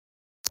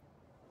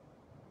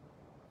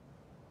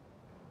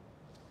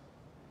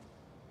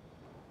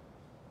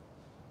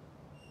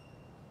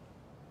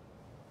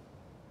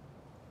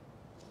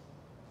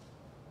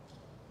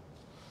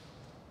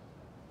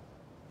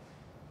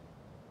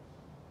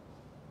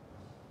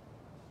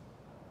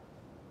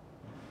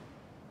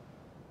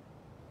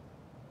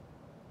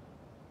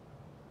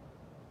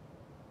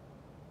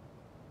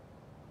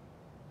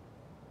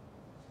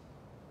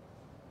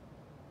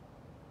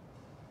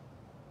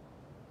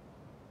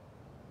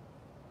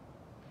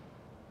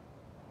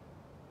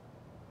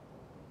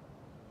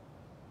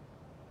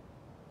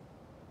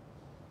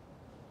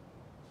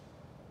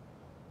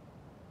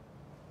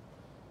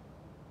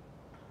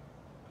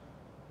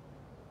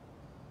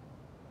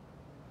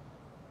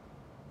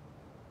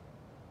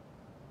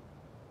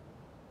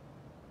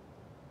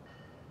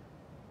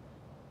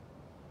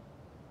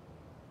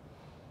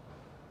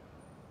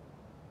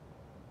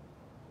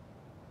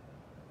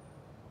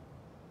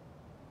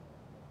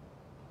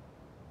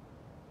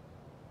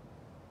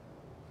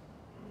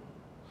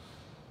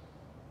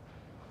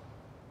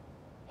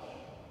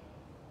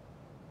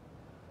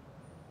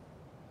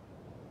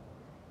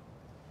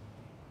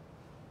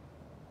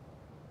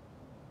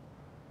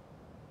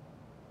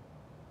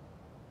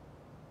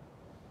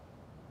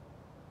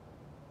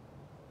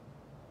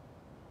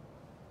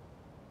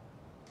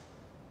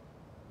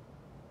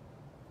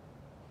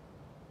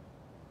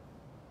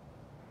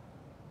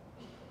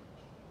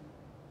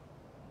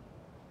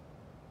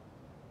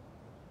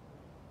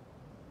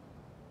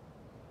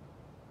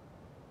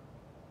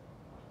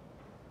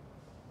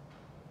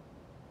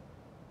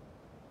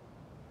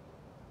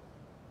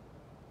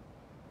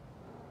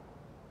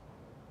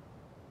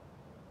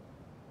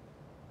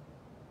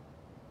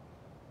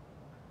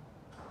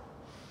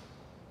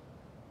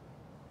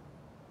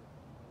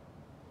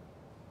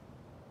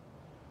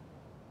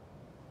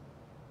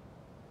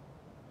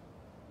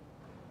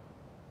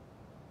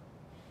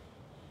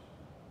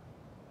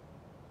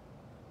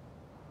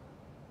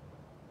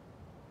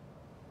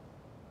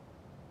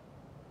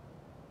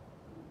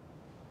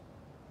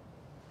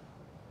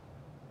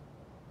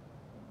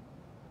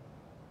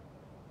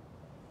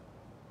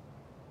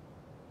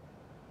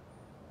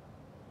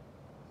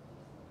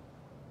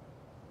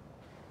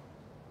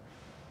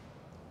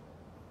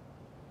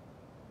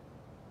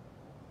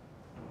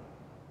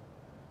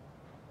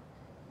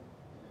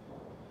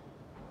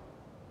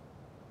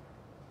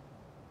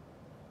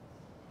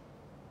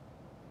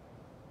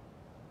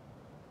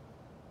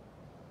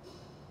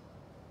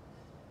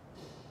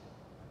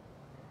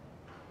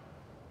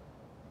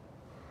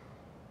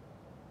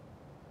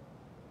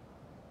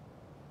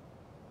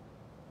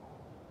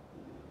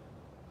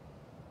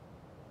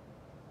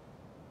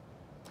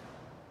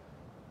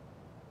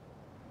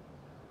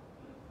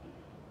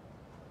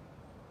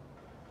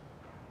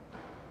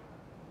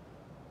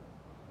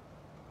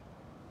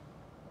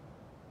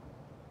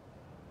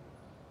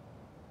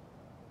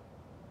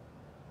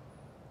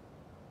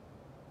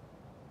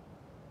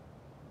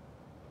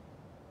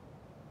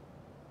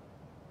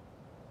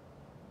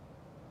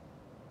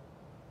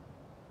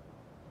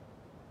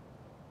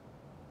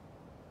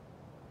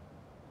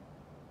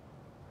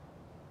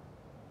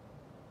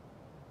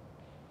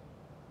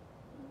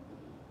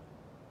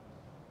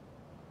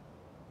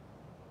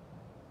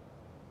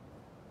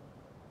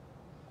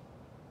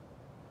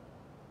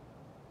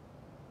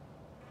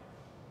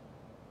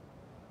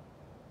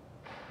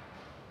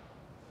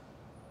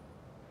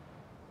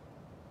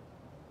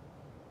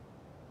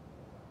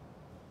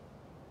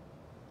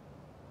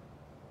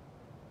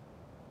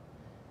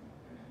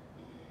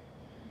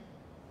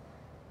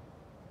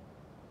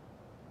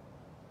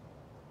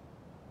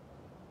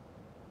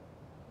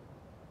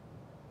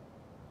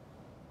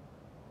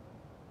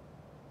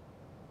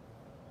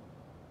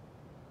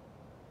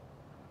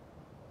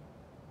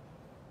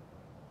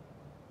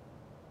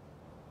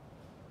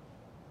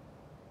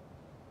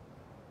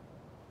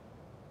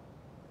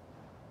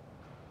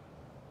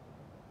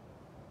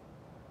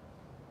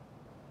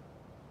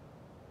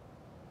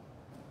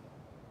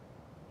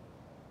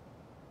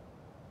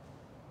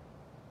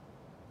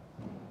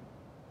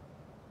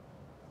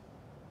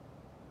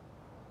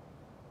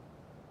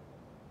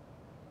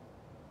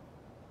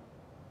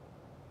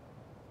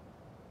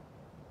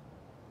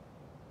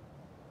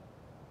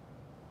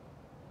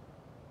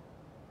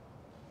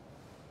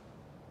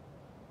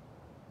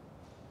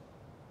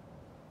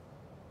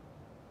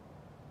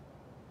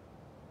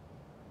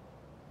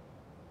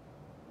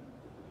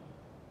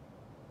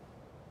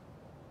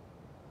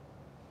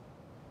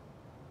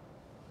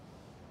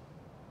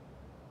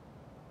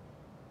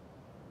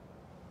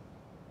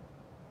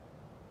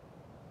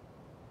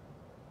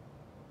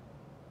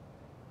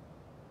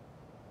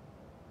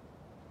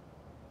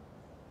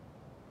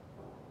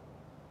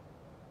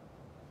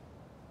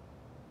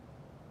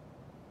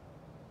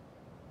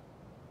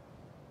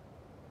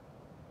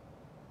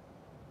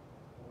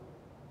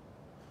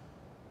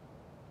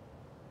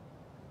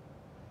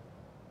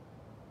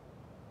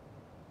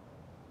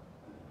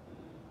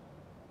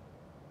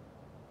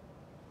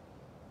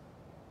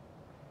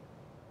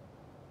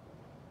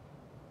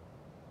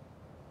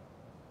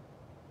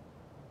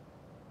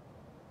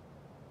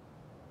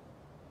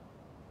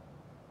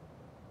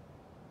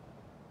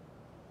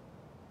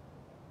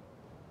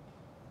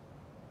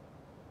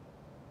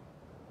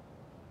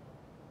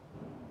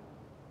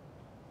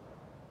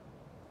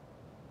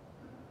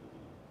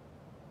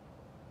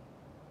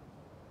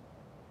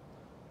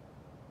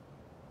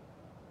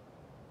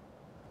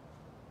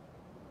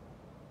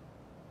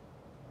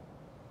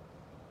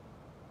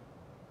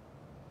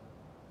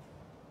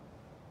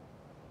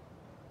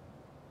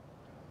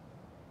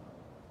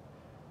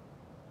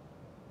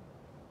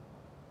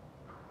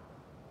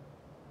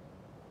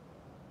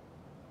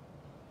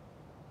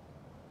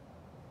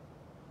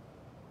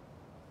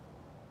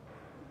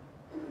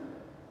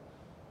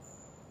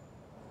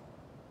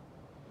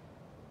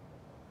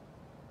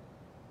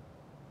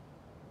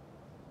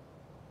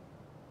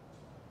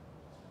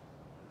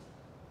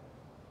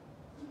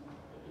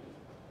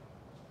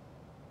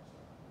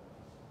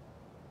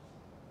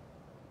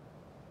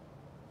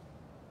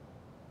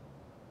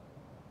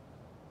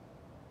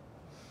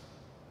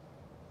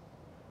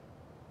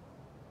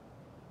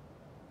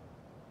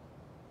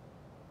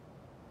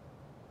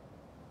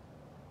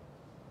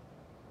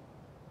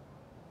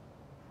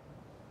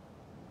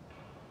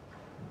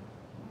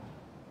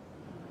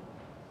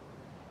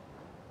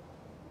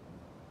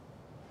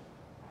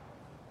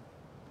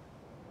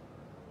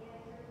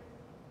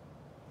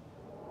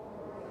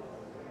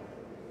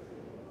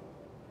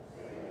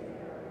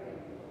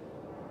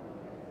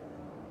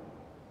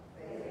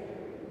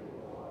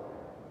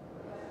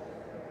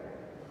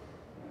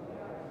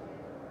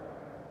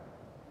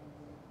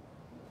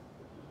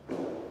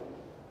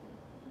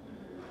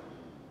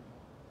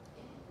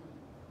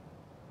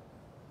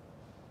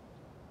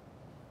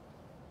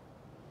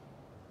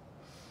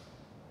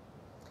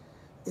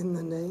In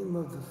the name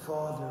of the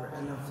Father,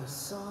 and of the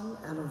Son,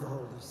 and of the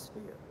Holy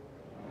Spirit.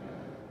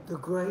 The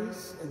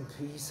grace and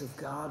peace of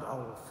God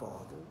our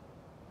Father,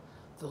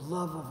 the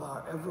love of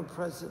our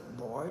ever-present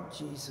Lord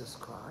Jesus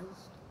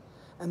Christ,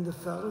 and the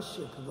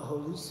fellowship of the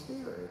Holy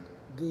Spirit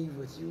be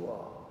with you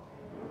all.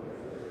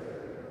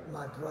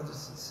 My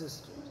brothers and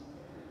sisters,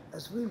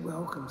 as we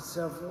welcome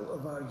several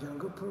of our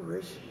younger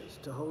parishioners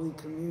to Holy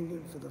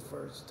Communion for the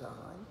first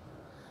time,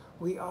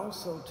 we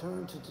also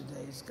turn to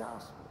today's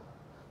gospel.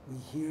 We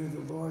hear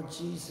the Lord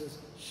Jesus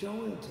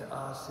showing to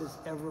us his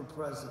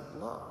ever-present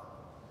love,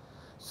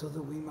 so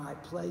that we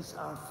might place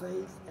our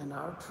faith and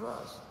our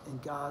trust in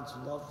God's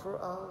love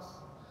for us.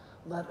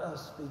 Let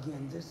us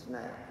begin this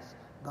Mass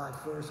by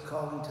first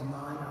calling to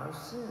mind our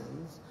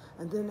sins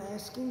and then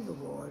asking the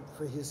Lord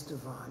for his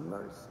divine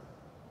mercy.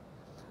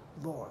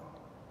 Lord,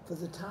 for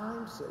the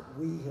times that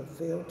we have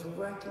failed to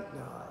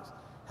recognize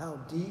how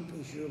deep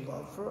is your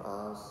love for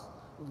us,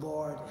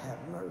 Lord, have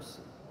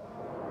mercy.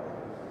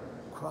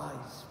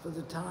 Christ, for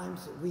the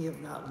times that we have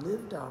not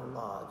lived our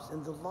lives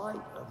in the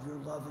light of your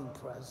loving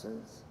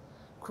presence,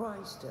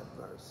 Christ, have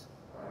mercy.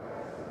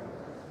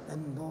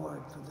 And Lord,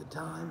 for the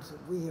times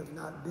that we have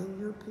not been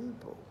your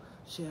people,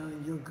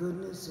 sharing your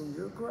goodness and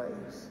your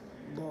grace,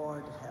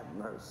 Lord, have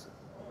mercy.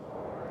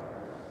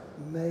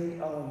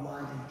 May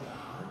Almighty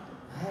God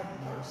have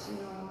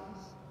mercy on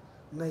us.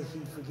 May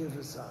he forgive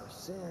us our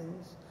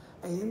sins,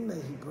 and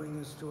may he bring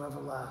us to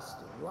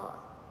everlasting life.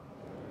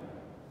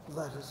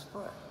 Let us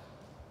pray.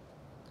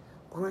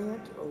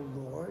 Grant, O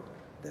Lord,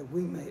 that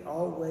we may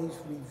always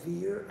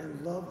revere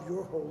and love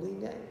your holy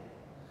name,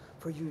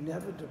 for you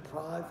never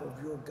deprive of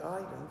your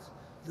guidance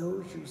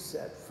those you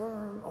set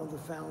firm on the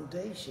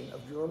foundation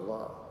of your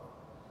love.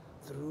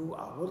 Through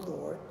our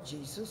Lord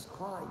Jesus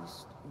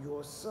Christ,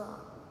 your Son,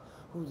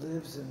 who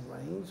lives and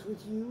reigns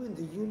with you in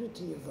the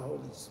unity of the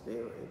Holy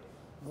Spirit,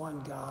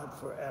 one God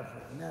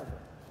forever and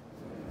ever.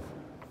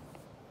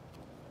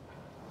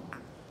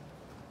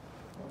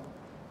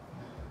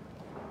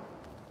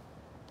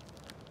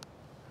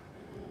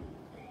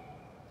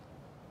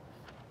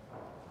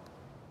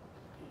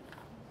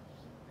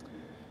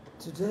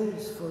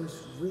 Today's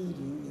first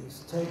reading is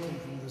taken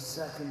from the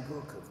second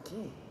book of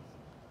Kings.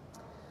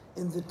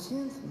 In the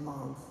 10th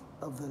month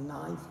of the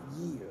 9th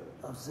year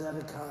of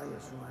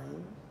Zedekiah's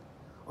reign,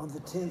 on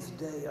the 10th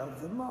day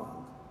of the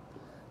month,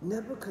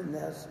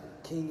 Nebuchadnezzar,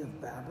 king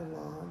of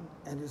Babylon,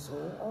 and his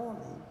whole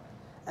army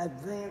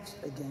advanced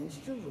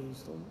against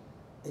Jerusalem,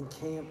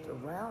 encamped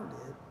around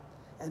it,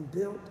 and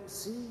built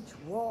siege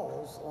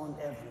walls on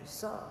every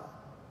side.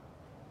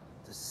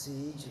 The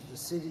siege of the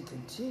city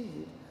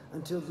continued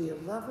until the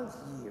 11th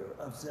year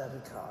of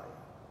Zedekiah.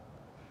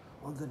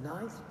 On the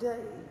 9th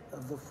day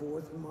of the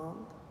 4th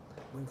month,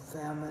 when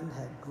famine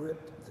had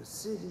gripped the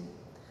city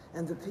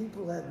and the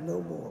people had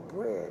no more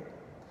bread,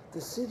 the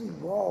city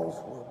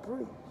walls were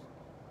breached.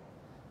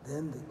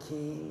 Then the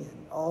king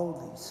and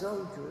all the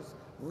soldiers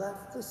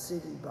left the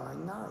city by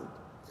night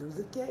through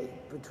the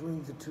gate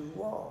between the two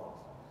walls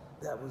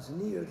that was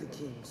near the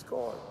king's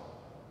garden.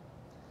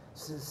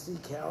 Since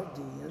the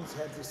Chaldeans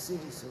had the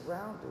city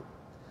surrounded,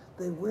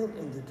 they went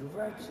in the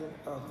direction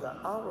of the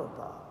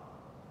Arabah.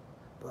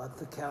 But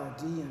the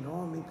Chaldean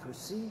army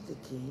perceived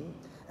the king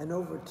and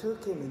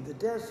overtook him in the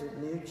desert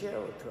near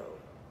Jericho,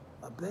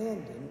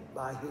 abandoned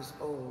by his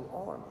whole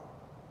army.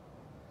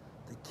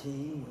 The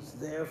king was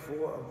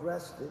therefore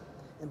arrested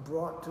and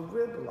brought to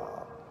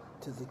Riblah,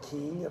 to the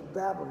king of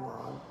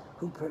Babylon,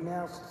 who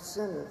pronounced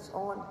sentence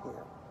on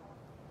him.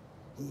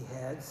 He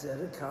had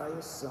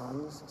Zedekiah's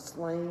sons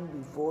slain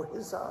before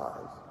his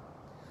eyes.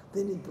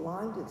 Then he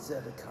blinded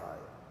Zedekiah,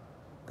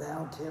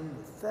 bound him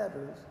with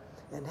fetters,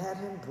 and had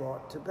him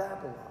brought to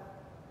Babylon.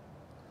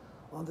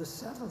 On the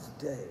 7th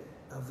day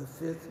of the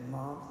 5th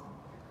month,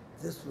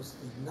 this was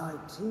the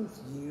 19th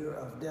year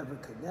of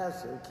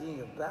Nebuchadnezzar, king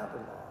of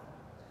Babylon,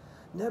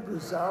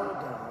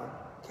 Nebuzaradan,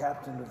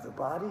 captain of the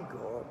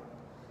bodyguard,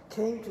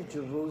 came to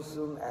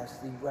Jerusalem as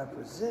the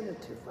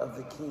representative of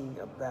the king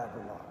of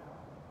Babylon.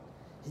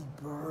 He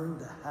burned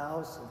the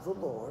house of the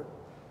Lord,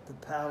 the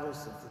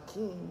palace of the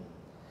king,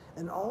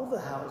 and all the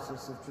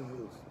houses of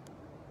Jerusalem.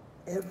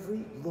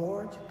 Every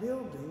large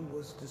building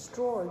was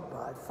destroyed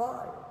by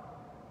fire.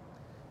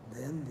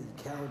 Then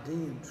the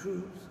Chaldean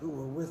troops who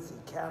were with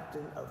the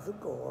captain of the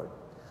guard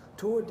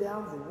tore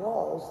down the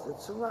walls that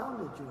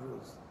surrounded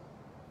Jerusalem.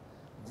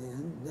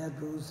 Then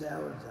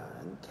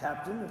Nebuzaradan,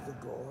 captain of the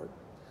guard,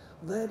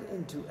 led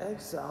into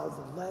exile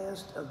the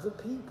last of the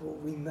people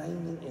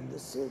remaining in the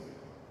city,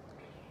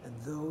 and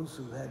those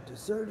who had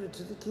deserted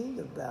to the king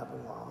of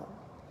Babylon,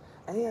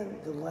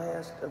 and the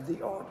last of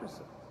the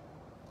artisans.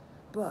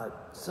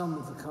 But some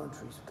of the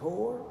country's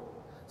poor,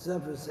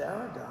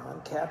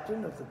 Nebuzaradan,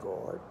 captain of the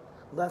guard,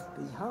 left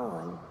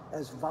behind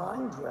as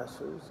vine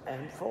dressers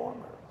and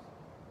farmers.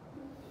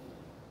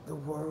 The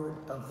word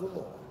of the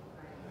Lord.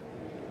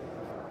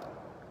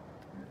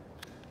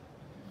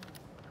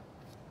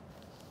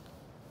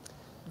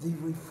 The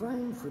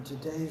refrain for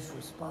today's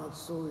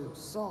responsorial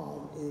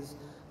psalm is,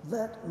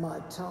 "Let my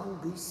tongue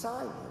be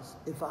silenced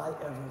if I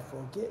ever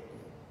forget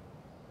you."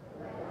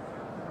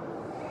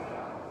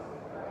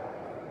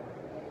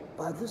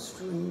 By the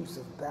streams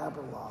of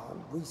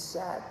Babylon we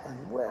sat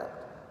and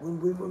wept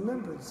when we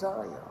remembered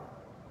Zion.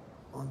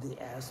 On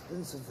the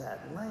aspens of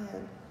that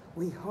land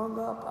we hung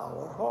up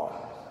our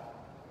harps.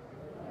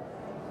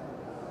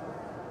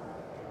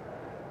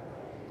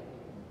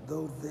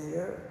 Though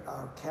there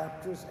our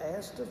captors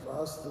asked of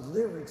us the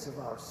lyrics of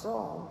our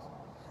songs,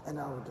 and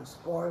our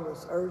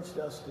despoilers urged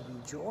us to be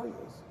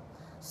joyous,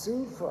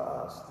 sing for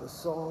us the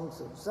songs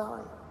of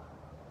Zion.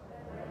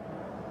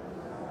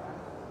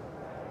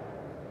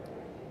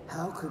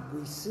 How could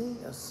we sing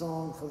a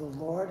song for the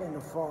Lord in a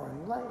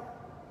foreign land?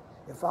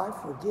 If I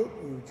forget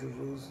you,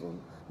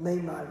 Jerusalem, may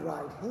my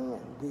right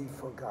hand be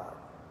forgotten.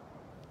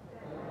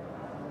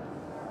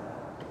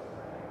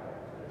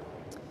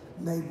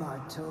 May my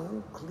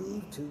tongue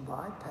cleave to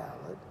my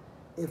palate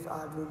if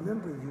I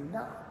remember you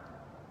not,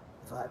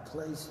 if I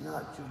place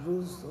not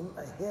Jerusalem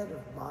ahead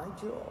of my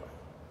joy.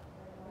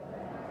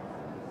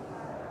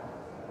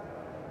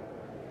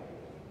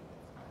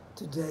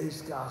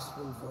 Today's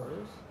gospel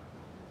verse.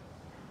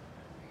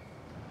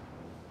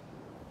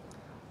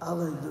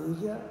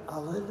 Alleluia,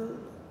 alleluia.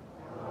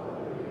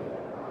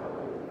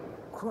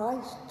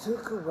 Christ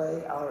took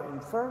away our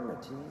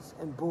infirmities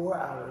and bore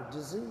our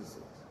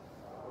diseases.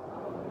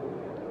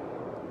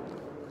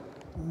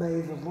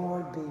 May the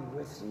Lord be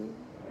with you.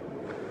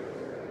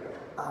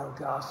 Our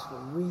gospel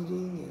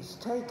reading is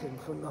taken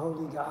from the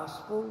Holy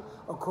Gospel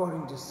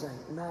according to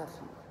St.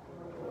 Matthew.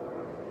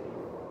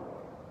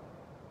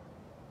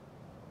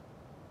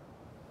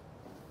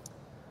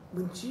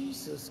 When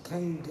Jesus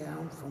came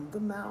down from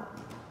the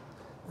mountain,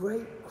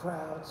 great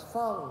crowds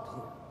followed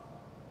him.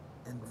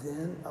 And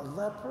then a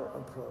leper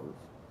approached,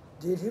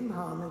 did him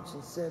homage,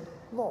 and said,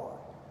 Lord,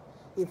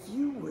 if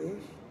you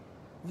wish,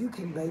 you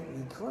can make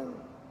me clean.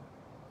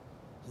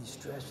 He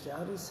stretched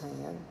out his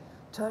hand,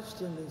 touched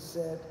him, and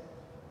said,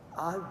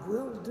 I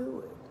will do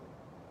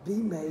it. Be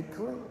made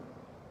clean.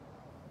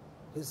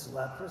 His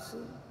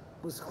leprosy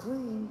was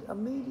cleaned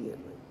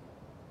immediately.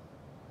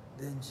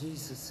 Then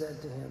Jesus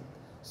said to him,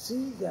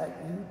 see that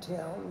you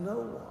tell no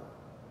one,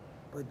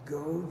 but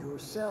go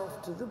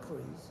yourself to the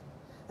priest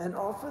and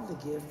offer the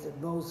gift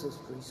that Moses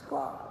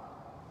prescribed.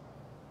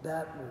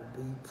 That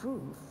will be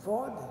proof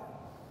for them.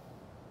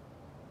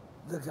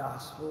 The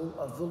Gospel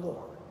of the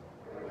Lord.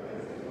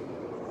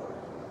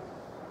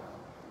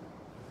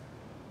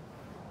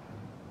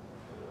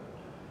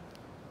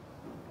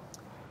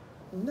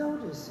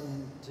 Notice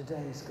in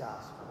today's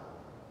Gospel,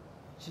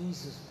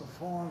 Jesus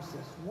performs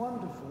this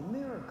wonderful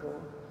miracle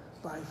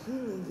by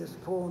healing this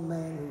poor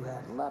man who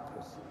had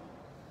leprosy.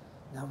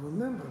 Now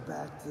remember,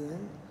 back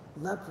then,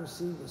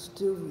 leprosy was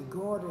still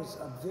regarded as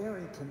a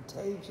very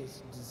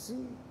contagious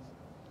disease.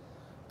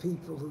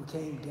 People who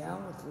came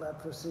down with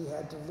leprosy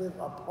had to live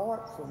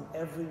apart from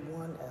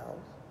everyone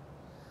else.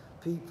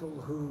 People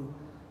who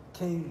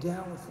came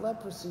down with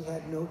leprosy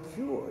had no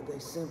cure. They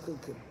simply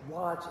could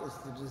watch as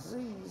the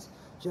disease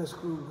just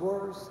grew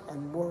worse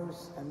and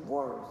worse and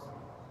worse,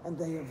 and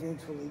they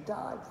eventually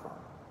died from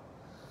it.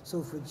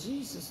 So for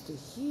Jesus to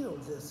heal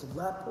this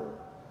leper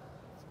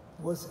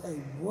was a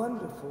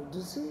wonderful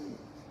disease.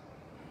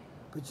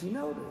 But you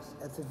notice,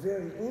 at the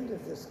very end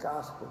of this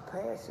gospel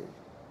passage,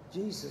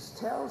 Jesus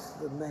tells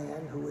the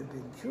man who had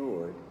been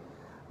cured,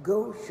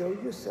 go show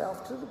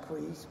yourself to the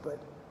priest, but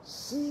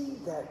see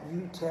that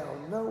you tell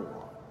no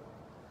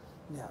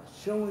one. Now,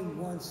 showing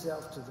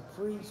oneself to the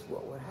priest,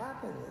 what would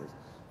happen is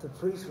the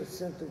priest would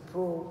simply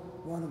pull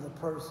one of the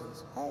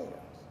person's hairs.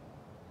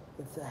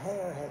 If the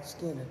hair had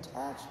skin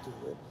attached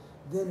to it,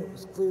 then it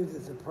was clear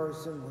that the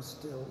person was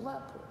still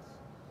leprous.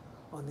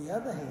 On the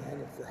other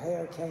hand, if the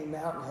hair came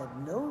out and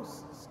had no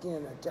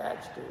skin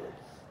attached to it,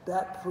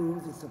 that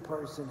proved that the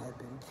person had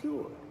been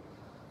cured.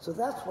 So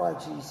that's why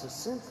Jesus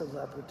sent the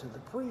leper to the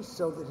priest,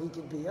 so that he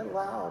could be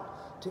allowed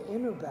to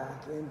enter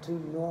back into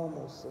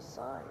normal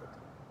society.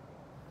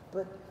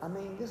 But, I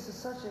mean, this is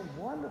such a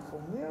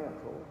wonderful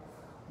miracle.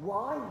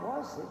 Why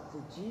was it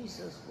that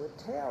Jesus would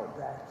tell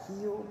that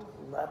healed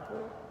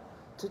leper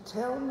to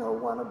tell no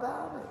one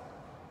about it?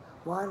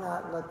 Why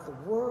not let the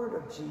word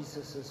of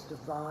Jesus'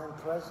 divine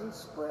presence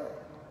spread?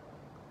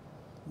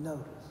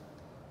 Notice,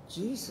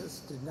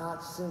 Jesus did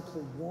not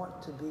simply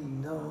want to be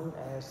known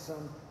as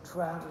some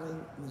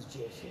traveling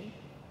magician.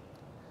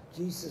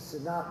 Jesus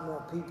did not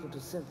want people to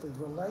simply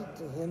relate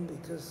to him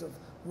because of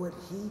what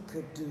he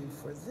could do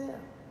for them.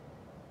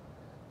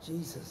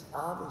 Jesus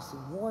obviously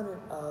wanted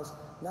us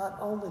not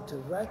only to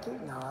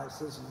recognize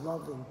his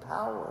loving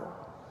power,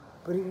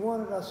 but he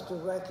wanted us to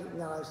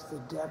recognize the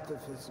depth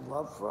of his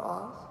love for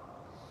us.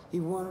 He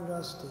wanted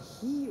us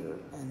to hear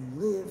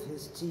and live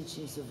his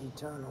teachings of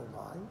eternal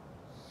life.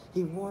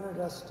 He wanted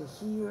us to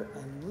hear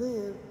and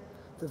live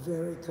the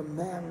very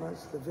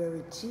commandments, the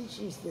very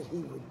teachings that he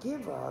would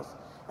give us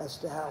as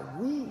to how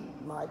we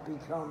might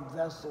become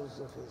vessels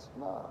of his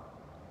love.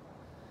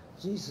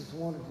 Jesus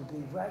wanted to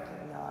be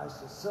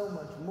recognized as so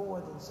much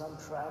more than some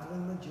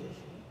traveling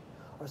magician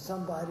or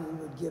somebody who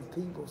would give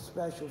people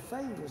special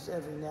favors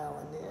every now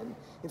and then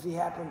if he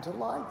happened to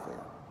like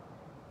them.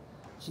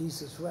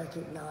 Jesus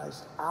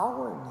recognized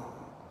our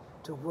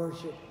need to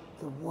worship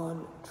the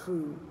one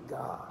true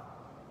God.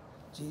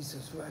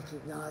 Jesus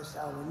recognized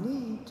our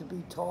need to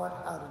be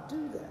taught how to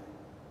do that.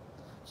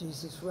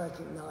 Jesus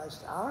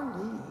recognized our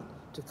need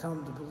to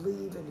come to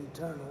believe in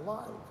eternal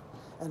life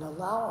and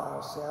allow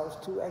ourselves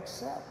to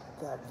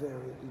accept that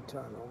very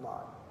eternal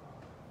life,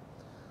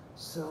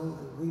 so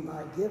that we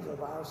might give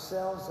of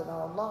ourselves and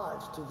our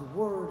lives to the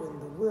word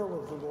and the will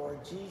of the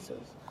Lord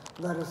Jesus.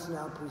 Let us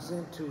now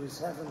present to his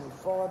heavenly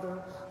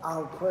Father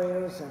our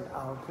prayers and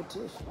our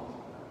petitions.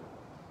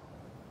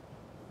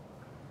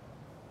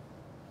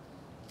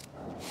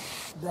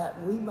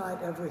 That we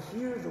might ever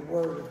hear the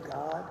word of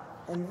God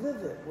and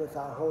live it with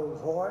our whole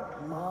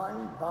heart,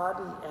 mind,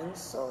 body, and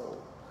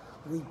soul,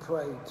 we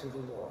pray to the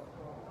Lord.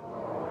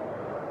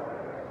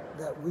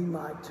 That we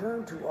might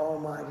turn to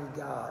Almighty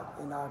God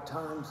in our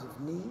times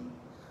of need,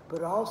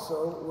 but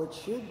also what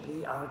should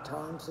be our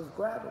times of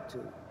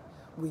gratitude,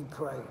 we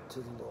pray to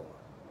the Lord.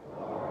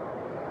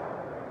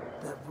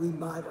 That we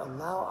might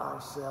allow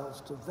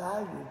ourselves to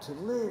value, to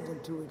live,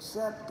 and to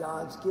accept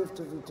God's gift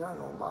of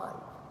eternal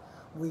life,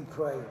 we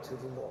pray to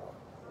the Lord.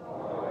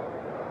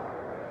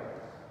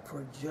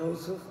 For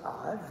Joseph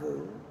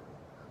Ivu,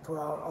 for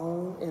our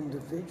own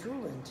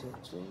individual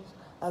intentions,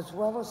 as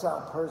well as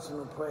our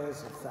personal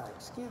prayers of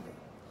thanksgiving,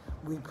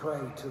 we pray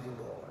to the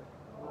Lord.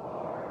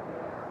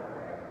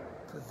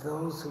 For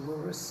those who will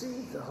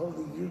receive the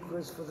Holy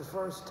Eucharist for the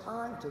first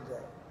time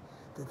today,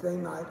 that they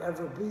might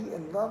ever be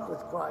in love with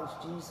Christ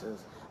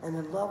Jesus and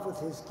in love with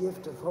his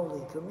gift of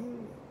Holy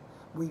Communion,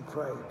 we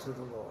pray to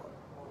the Lord.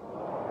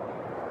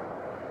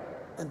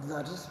 And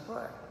let us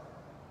pray.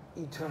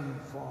 Eternal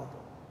Father,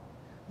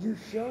 you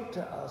show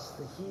to us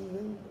the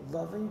healing,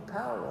 loving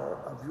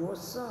power of your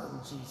Son,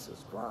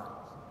 Jesus Christ.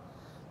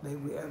 May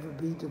we ever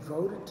be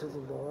devoted to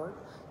the Lord.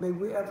 May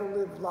we ever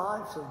live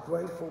lives of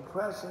grateful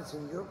presence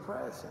in your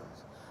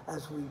presence,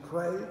 as we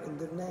pray in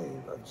the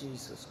name of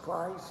Jesus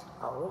Christ,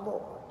 our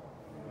Lord.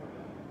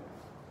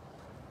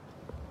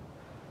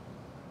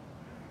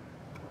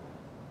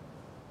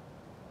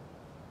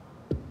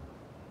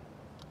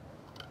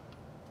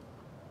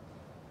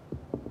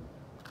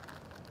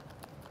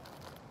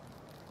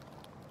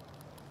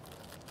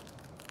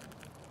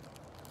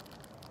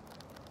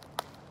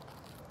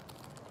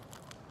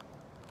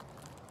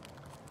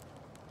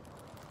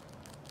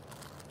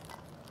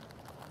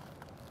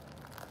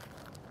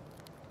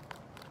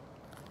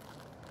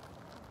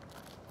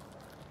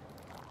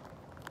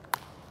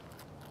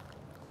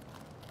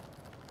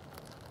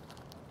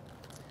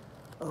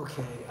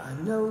 Okay, I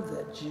know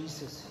that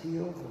Jesus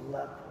healed the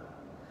leper,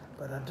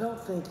 but I don't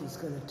think he's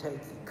going to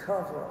take the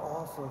cover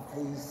off of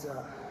these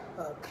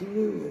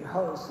communion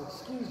hosts.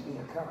 Excuse me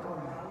a couple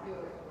of minutes.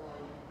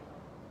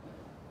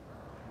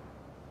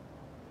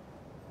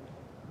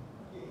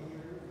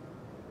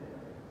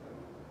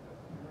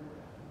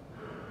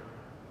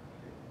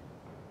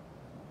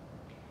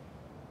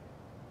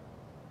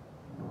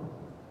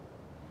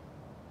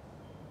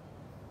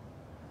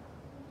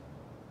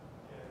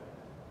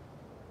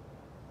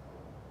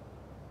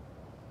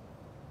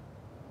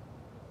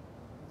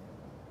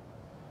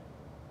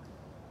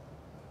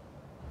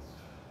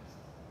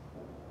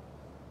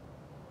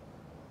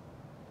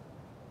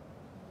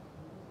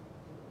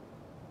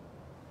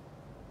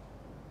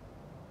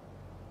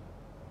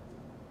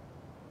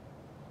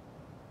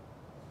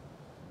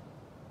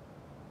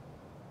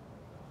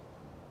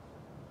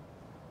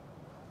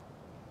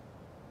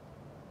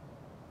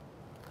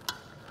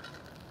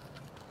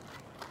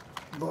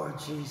 Lord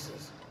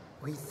Jesus,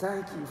 we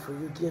thank you for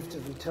your gift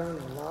of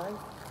eternal life.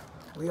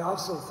 We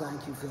also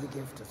thank you for the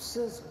gift of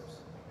scissors.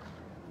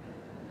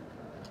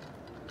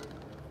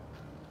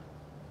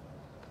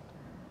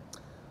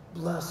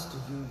 Blessed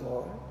are you,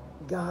 Lord,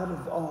 God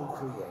of all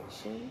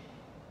creation.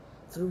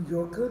 Through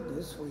your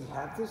goodness we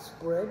have this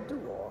bread to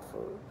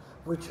offer,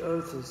 which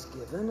earth has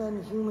given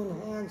and human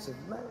hands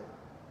have made.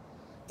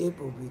 It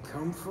will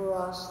become for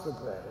us the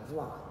bread of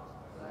life.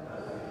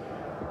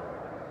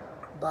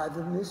 By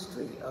the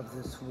mystery of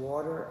this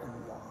water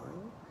and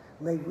wine,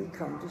 may we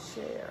come to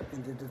share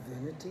in the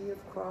divinity of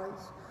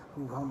Christ,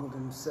 who humbled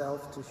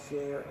himself to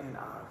share in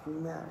our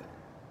humanity.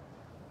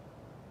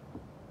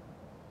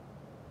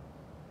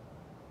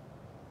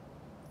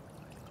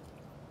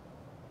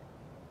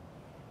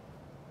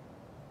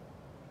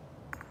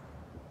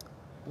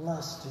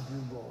 Blessed are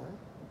you, Lord,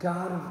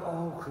 God of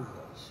all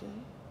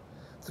creation.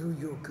 Through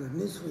your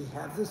goodness we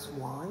have this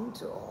wine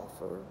to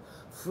offer,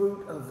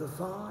 fruit of the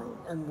vine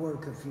and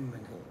work of human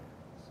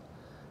hands.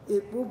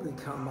 It will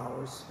become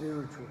our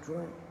spiritual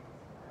drink.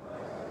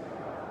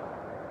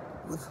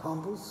 With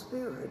humble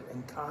spirit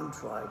and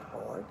contrite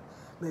heart,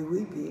 may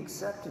we be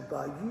accepted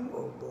by you,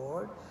 O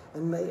Lord,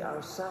 and may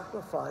our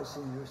sacrifice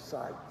in your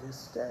sight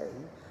this day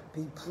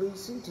be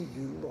pleasing to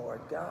you,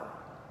 Lord God.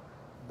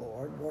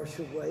 Lord, wash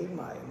away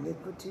my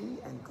iniquity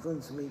and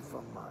cleanse me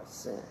from my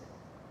sin.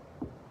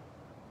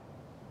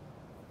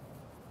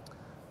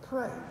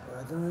 Pray,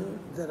 brethren,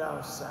 that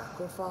our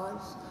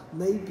sacrifice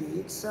may be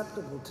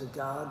acceptable to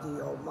God,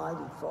 the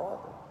Almighty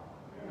Father.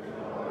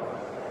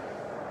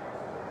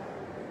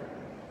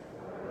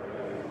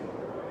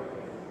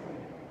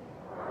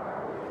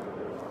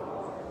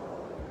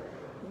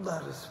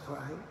 Let us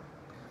pray.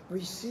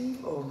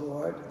 Receive, O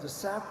Lord, the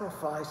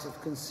sacrifice of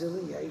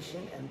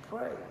conciliation and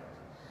praise,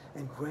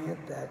 and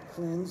grant that,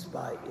 cleansed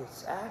by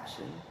its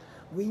action,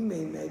 we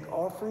may make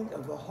offering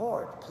of a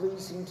heart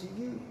pleasing to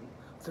you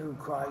through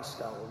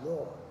Christ our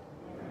Lord.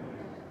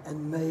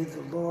 And may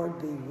the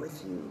Lord be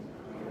with you.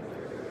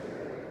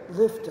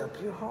 Lift up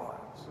your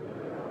hearts.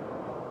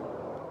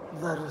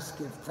 Let us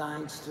give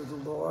thanks to the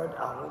Lord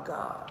our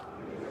God.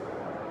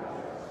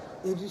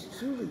 It is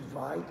truly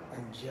right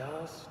and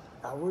just,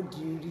 our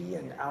duty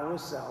and our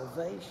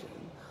salvation,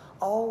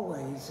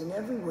 always and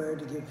everywhere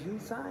to give you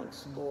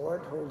thanks,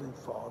 Lord, Holy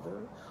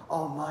Father,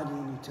 Almighty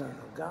and eternal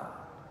God.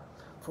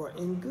 For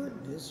in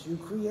goodness you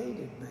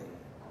created man,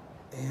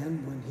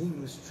 and when he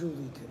was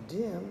truly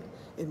condemned,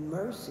 in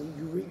mercy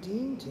you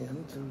redeemed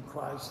him through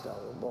Christ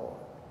our Lord.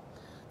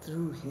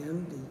 Through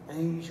him the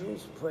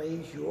angels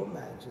praise your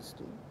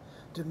majesty,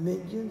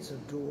 dominions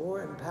adore,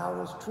 and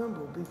powers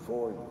tremble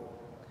before you.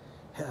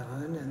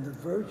 Heaven and the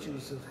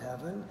virtues of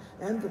heaven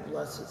and the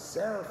blessed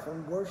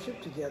seraphim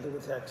worship together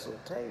with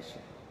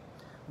exultation.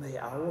 May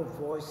our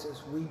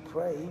voices, we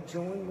pray,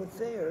 join with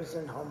theirs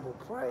in humble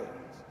praise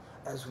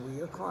as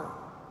we acclaim.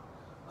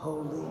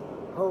 Holy,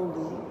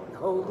 holy,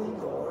 holy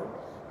Lord,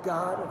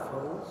 God of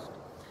hosts,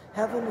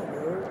 heaven and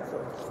earth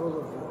are full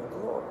of your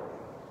glory.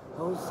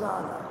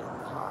 Hosanna in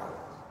the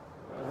highest.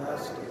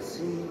 Blessed is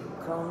he who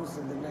comes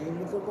in the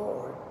name of the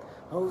Lord.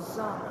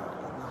 Hosanna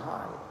in the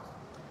highest.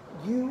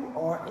 You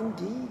are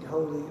indeed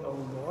holy,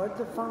 O Lord,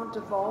 the fount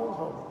of all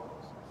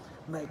holiness.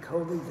 Make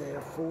holy,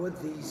 therefore,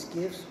 these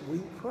gifts, we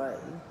pray,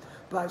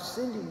 by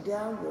sending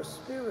down your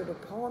Spirit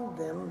upon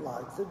them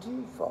like the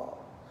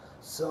dewfall,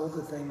 so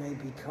that they may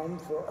become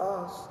for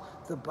us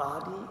the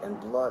body and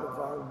blood of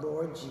our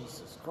Lord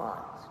Jesus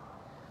Christ.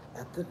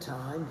 At the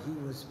time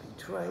he was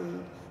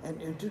betrayed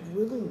and entered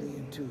willingly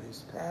into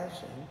his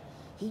passion,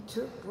 he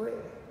took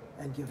bread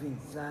and, giving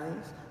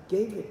thanks,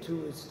 gave it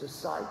to his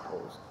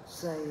disciples,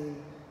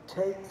 saying,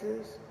 "Take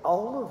this,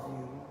 all of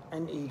you,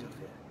 and eat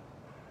of it.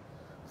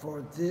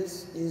 For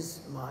this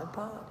is my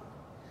body,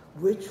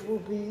 which will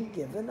be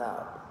given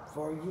up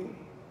for you."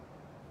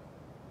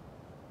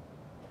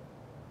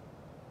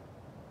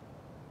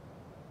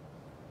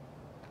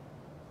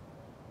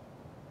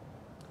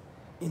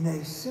 In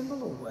a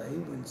similar way,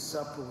 when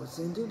supper was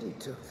ended, he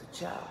took the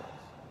chalice,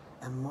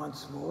 and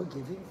once more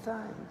giving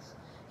thanks,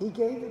 he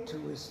gave it to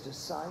his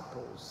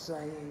disciples,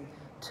 saying,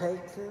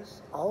 "Take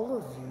this, all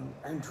of you,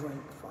 and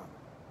drink from it.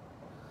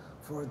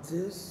 For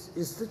this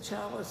is the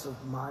chalice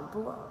of my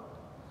blood,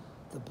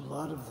 the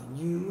blood of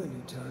the new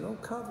and eternal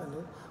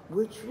covenant,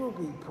 which will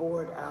be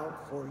poured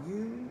out for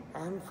you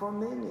and for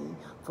many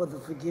for the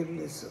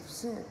forgiveness of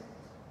sins.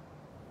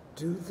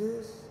 Do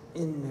this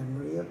in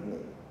memory of me."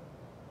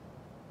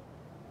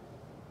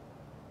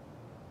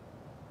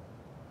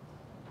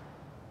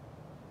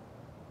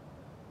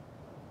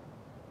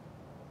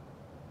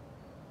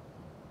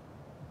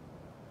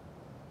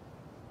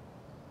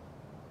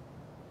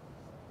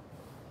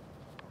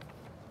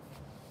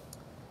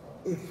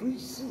 If we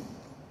seek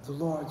the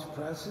Lord's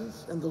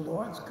presence and the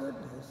Lord's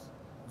goodness,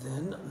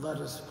 then let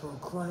us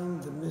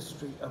proclaim the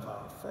mystery of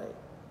our faith.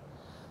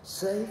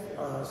 Save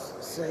us,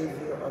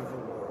 Savior of the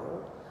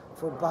world,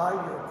 for by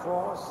your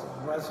cross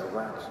and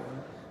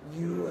resurrection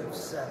you have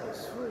set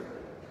us free.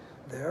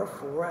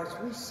 Therefore, as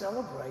we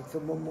celebrate the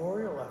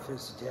memorial of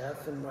his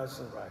death and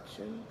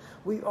resurrection,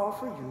 we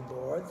offer you,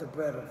 Lord, the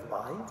bread of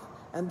life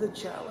and the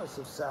chalice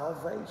of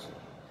salvation,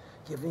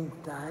 giving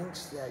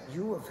thanks that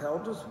you have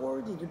held us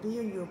worthy to be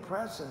in your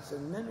presence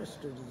and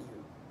minister to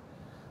you.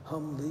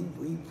 Humbly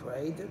we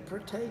pray that,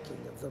 partaking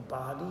of the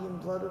body and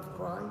blood of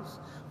Christ,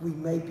 we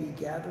may be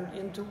gathered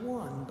into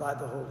one by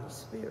the Holy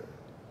Spirit.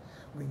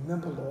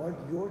 Remember, Lord,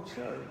 your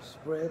church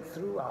spread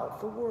throughout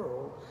the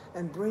world,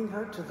 and bring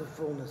her to the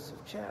fullness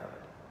of charity,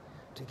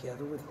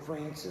 together with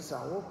Francis,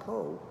 our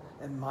Pope,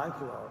 and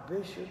Michael, our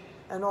Bishop,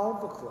 and all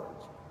the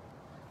clergy.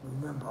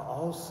 Remember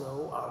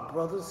also our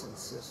brothers and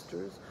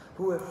sisters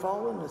who have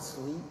fallen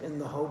asleep in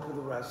the hope of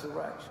the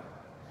resurrection,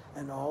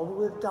 and all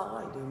who have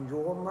died in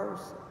your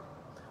mercy.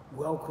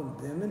 Welcome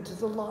them into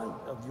the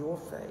light of your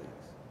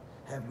faith.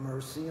 Have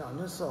mercy on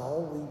us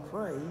all, we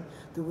pray,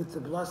 that with the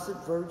Blessed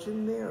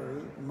Virgin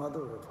Mary,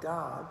 Mother of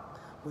God,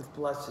 with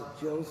blessed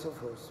Joseph,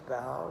 her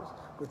spouse,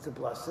 with the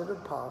blessed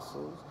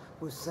apostles,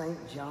 with St.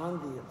 John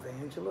the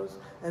Evangelist,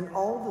 and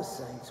all the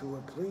saints who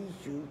have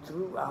pleased you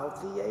throughout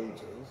the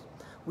ages,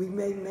 we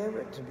may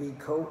merit to be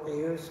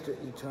co-heirs to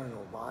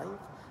eternal life,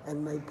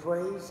 and may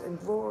praise and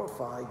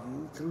glorify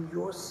you through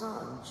your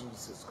Son,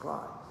 Jesus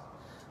Christ.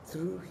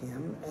 Through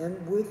him,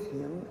 and with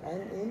him,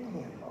 and in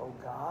him, O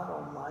God,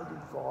 Almighty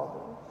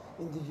Father,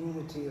 in the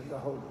unity of the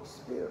Holy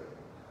Spirit,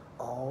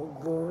 all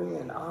glory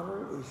and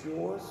honor is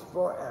yours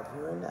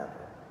forever and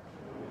ever.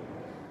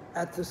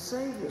 At the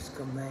Savior's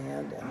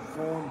command, and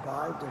formed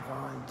by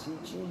divine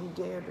teaching, we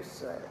dare to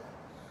say,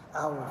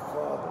 Our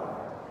Father,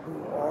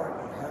 who art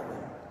in heaven,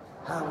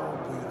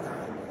 hallowed be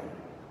thy name.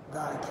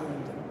 Thy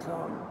kingdom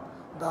come,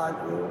 thy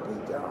will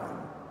be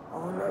done,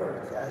 on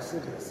earth as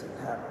it is in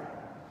heaven.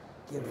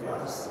 Give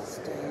us this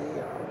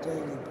day our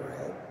daily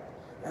bread,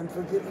 and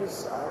forgive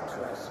us our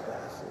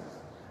trespasses,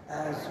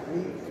 as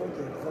we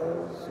forgive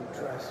those who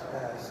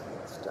trespass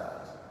against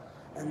us.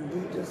 And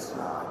lead us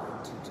not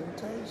into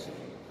temptation,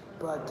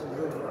 but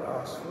deliver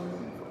us from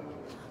evil.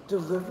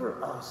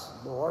 Deliver us,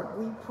 Lord,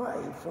 we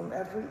pray, from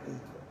every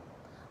evil.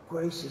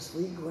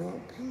 Graciously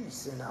grant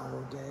peace in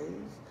our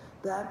days,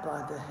 that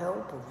by the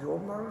help of your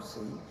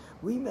mercy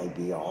we may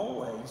be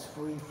always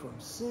free from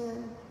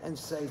sin and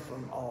safe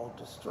from all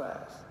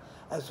distress,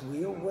 as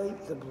we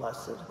await the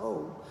blessed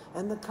hope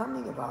and the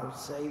coming of our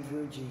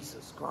Savior,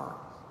 Jesus Christ.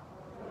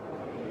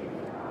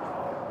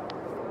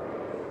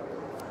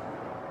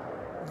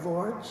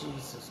 Lord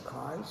Jesus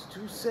Christ,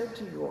 who said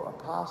to your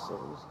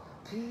apostles,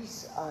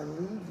 "Peace I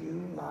leave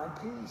you, my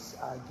peace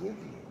I give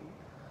you,"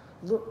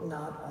 look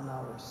not on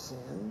our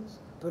sins,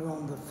 but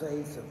on the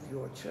faith of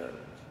your church,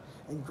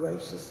 and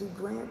graciously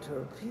grant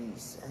her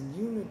peace and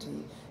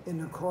unity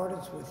in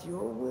accordance with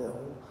your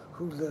will,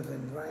 who live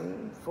and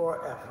reign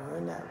forever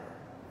and ever.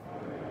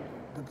 Amen.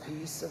 The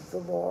peace of the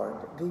Lord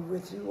be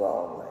with you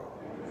always.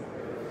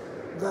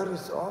 Let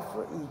us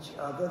offer each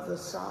other the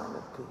sign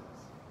of peace.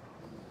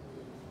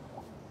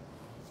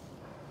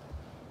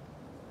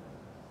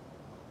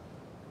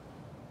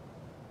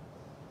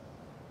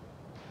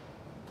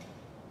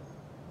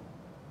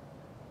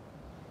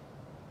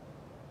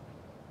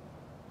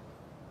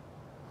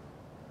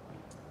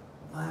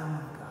 Lamb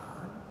of God.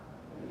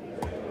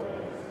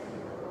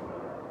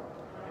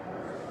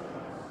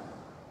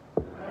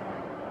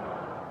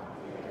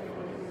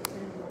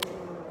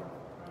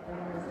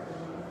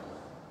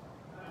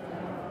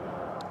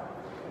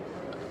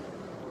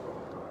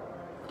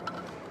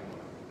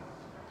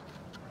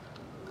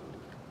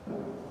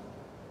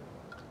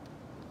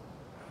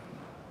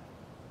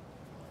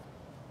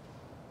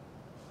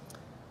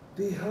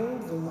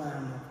 Behold the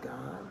Lamb of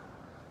God,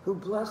 who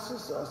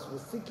blesses us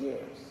with the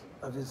gifts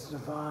of his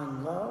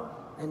divine love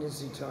and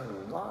his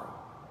eternal life.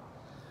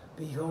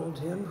 Behold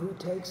him who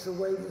takes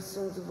away the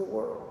sins of the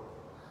world.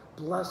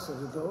 Blessed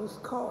are those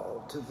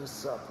called to the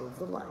supper of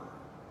the Lamb.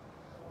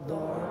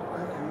 Lord,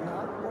 I am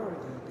not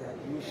worthy that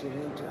you should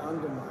enter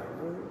under my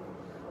roof,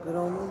 but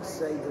only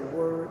say the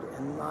word,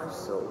 and my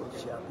soul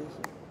shall be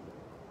healed.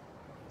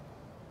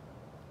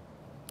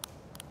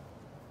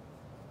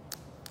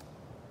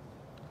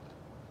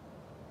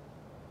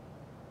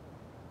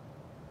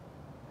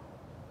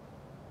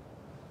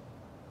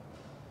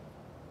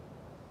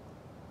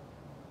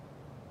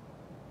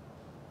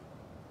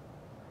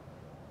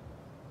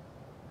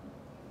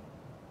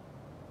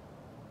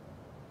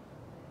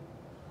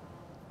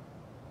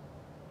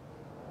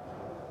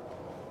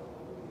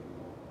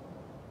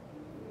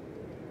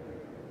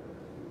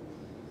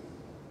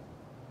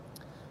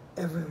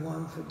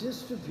 Everyone, for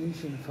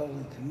distribution of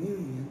Holy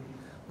Communion,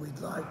 we'd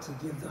like to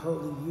give the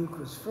Holy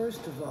Eucharist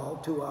first of all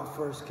to our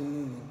First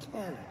Communion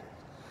candidates.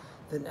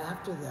 Then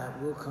after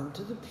that, we'll come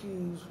to the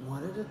pews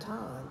one at a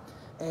time,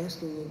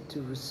 asking you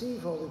to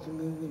receive Holy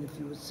Communion. If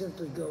you would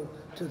simply go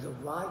to the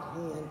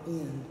right-hand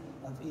end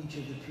of each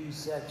of the pew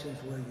sections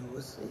where you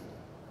were seated.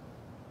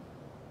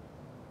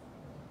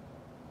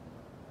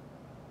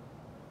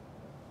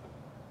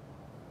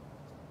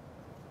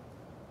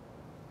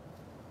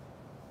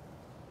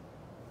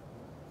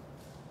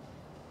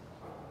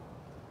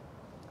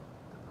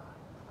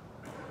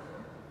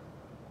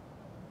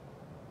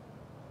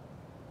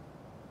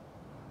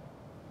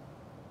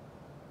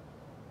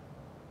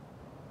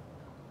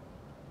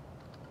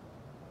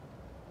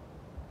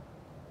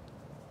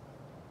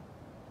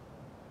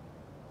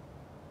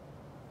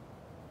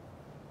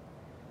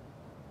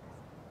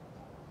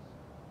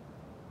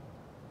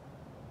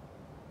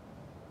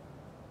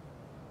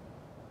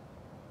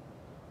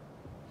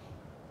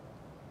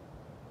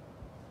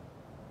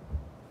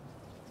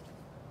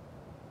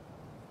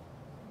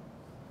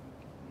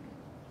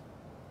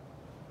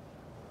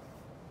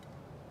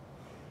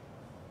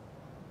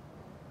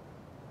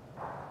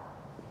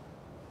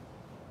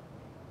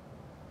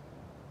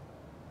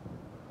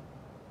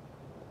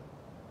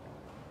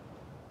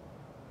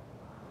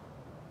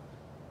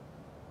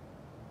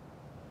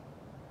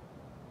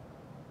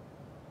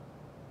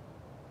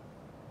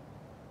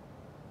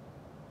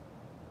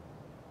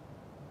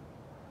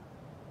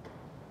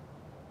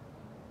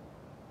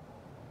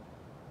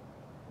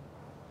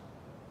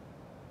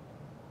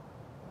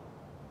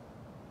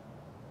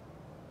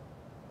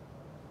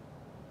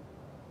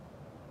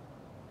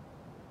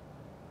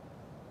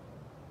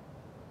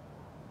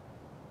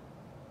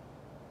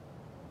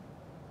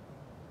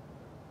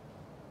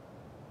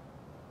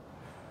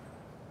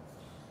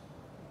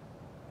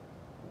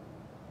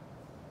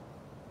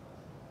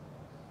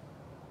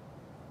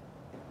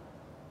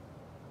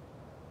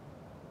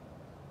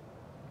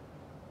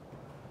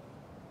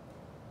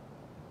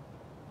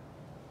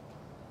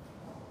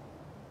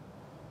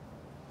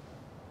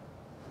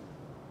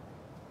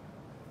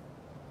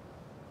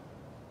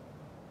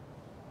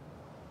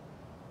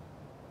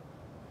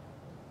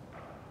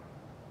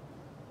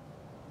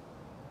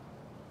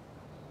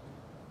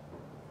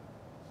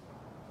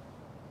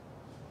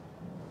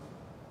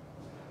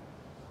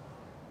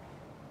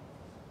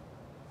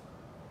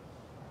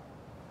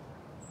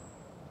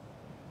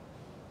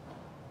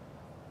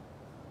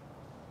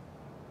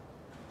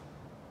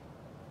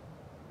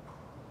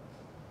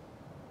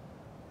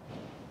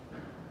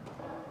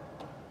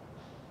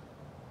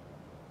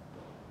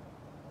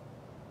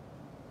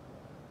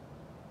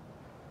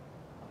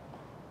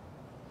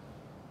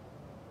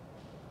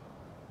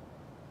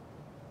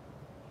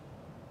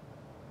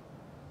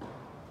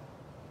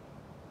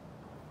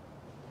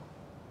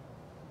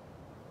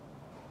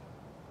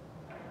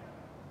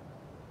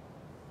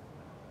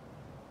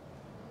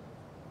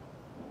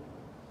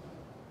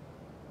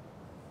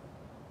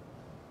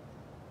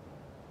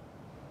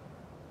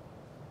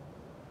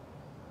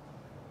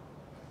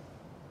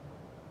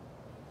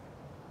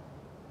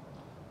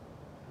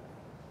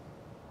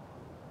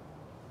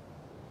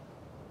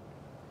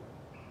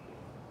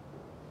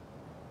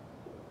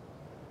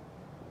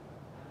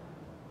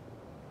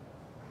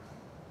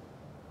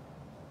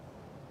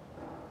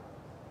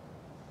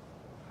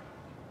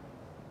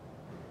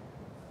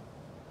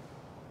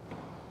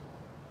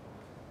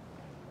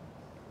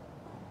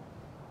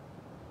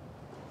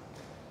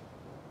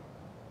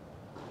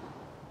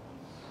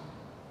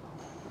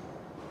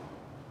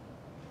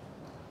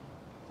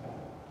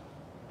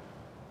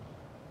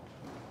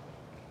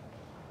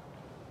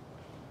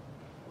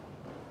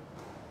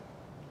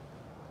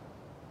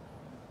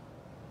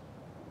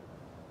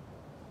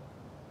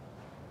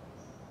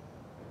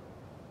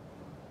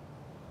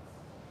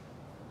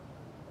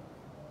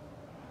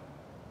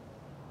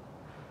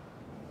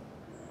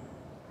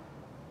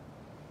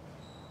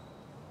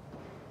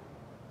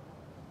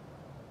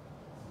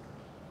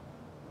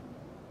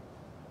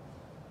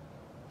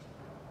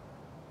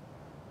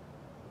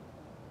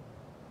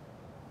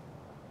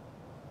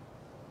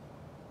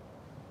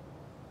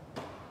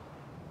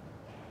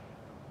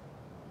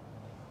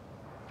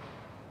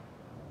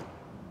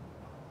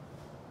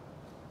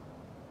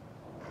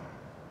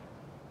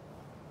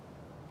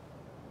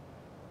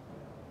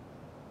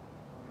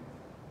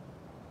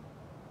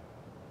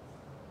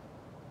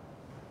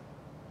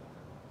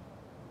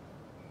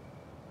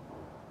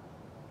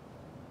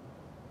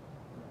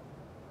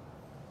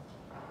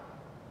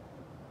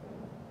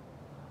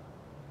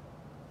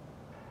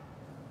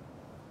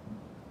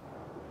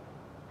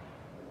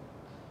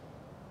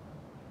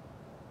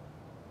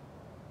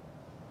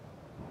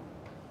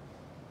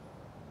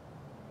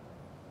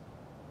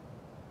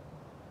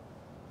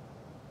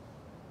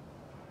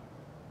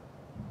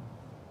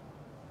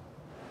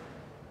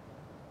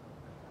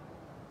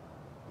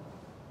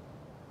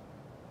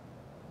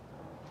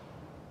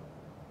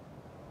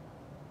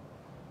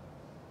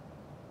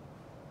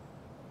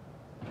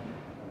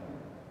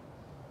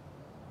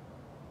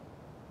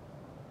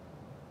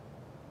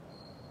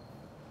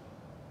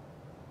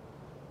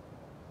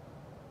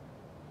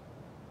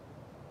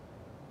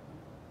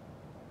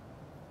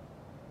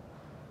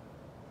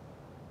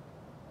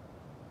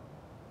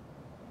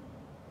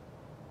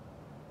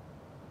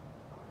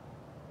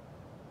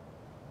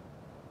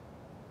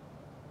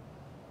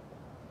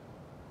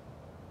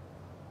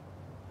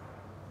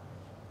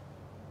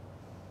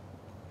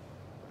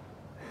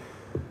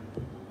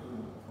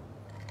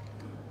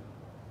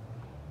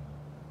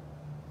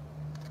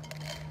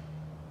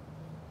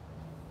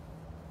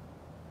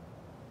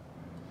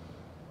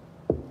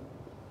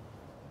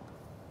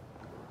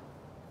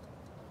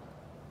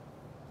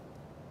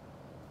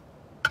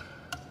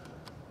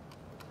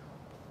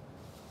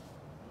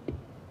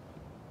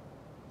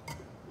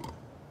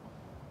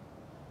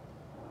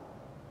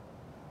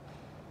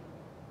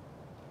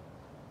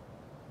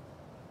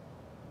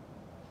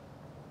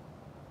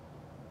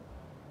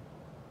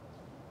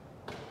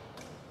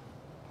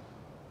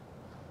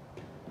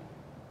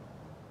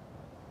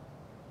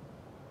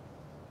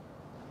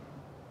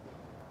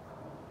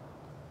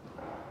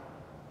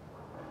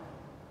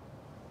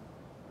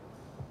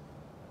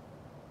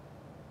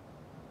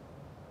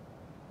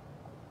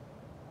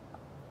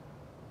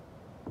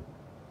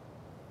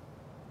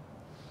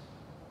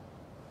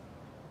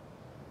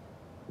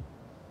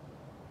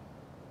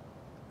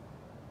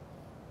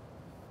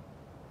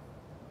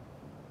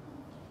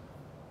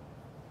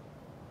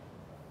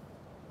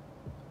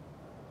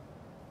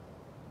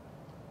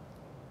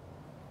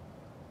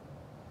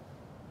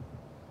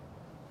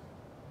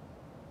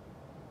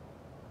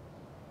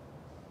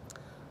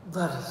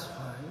 Let us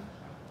pray.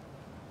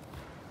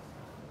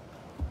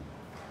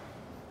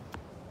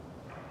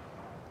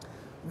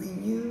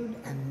 Renewed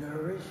and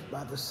nourished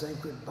by the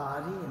sacred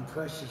body and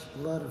precious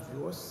blood of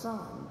your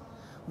Son,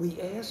 we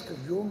ask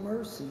of your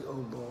mercy,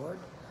 O Lord,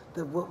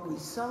 that what we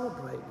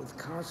celebrate with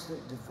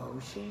constant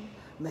devotion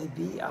may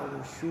be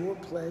our sure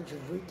pledge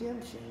of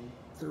redemption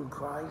through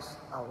Christ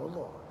our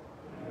Lord.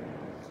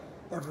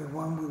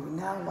 Everyone, we would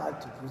now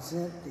like to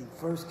present the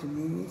First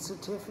Communion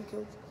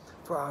certificate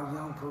for our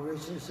young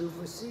parishioners who've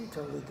received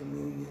Holy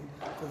Communion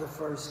for the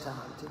first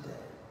time today.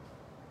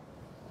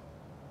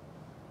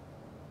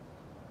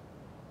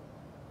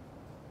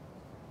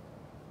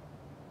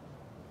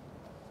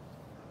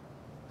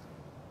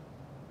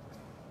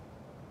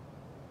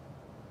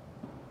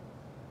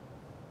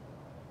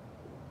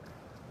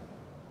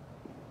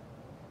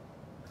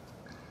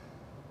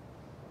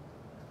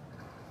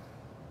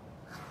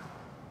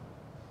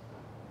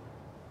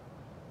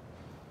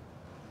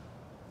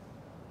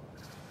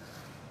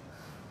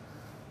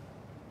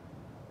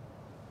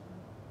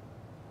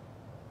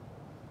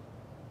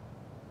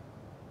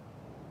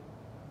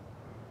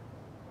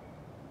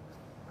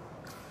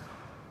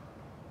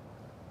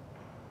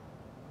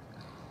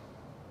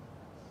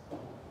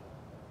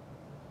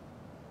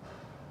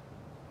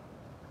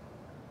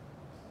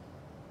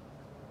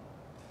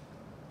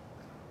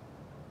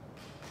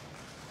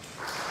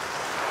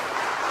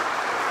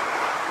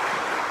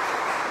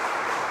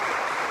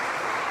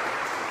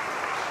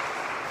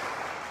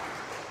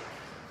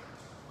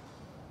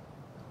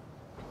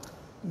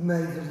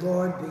 May the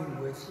Lord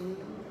be with you.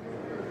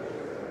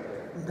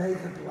 May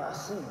the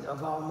blessing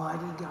of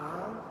Almighty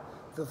God,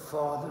 the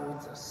Father,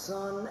 the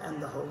Son, and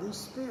the Holy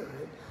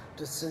Spirit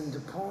descend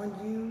upon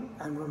you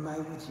and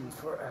remain with you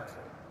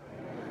forever.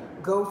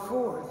 Go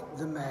forth,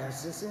 the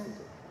Mass is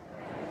ended.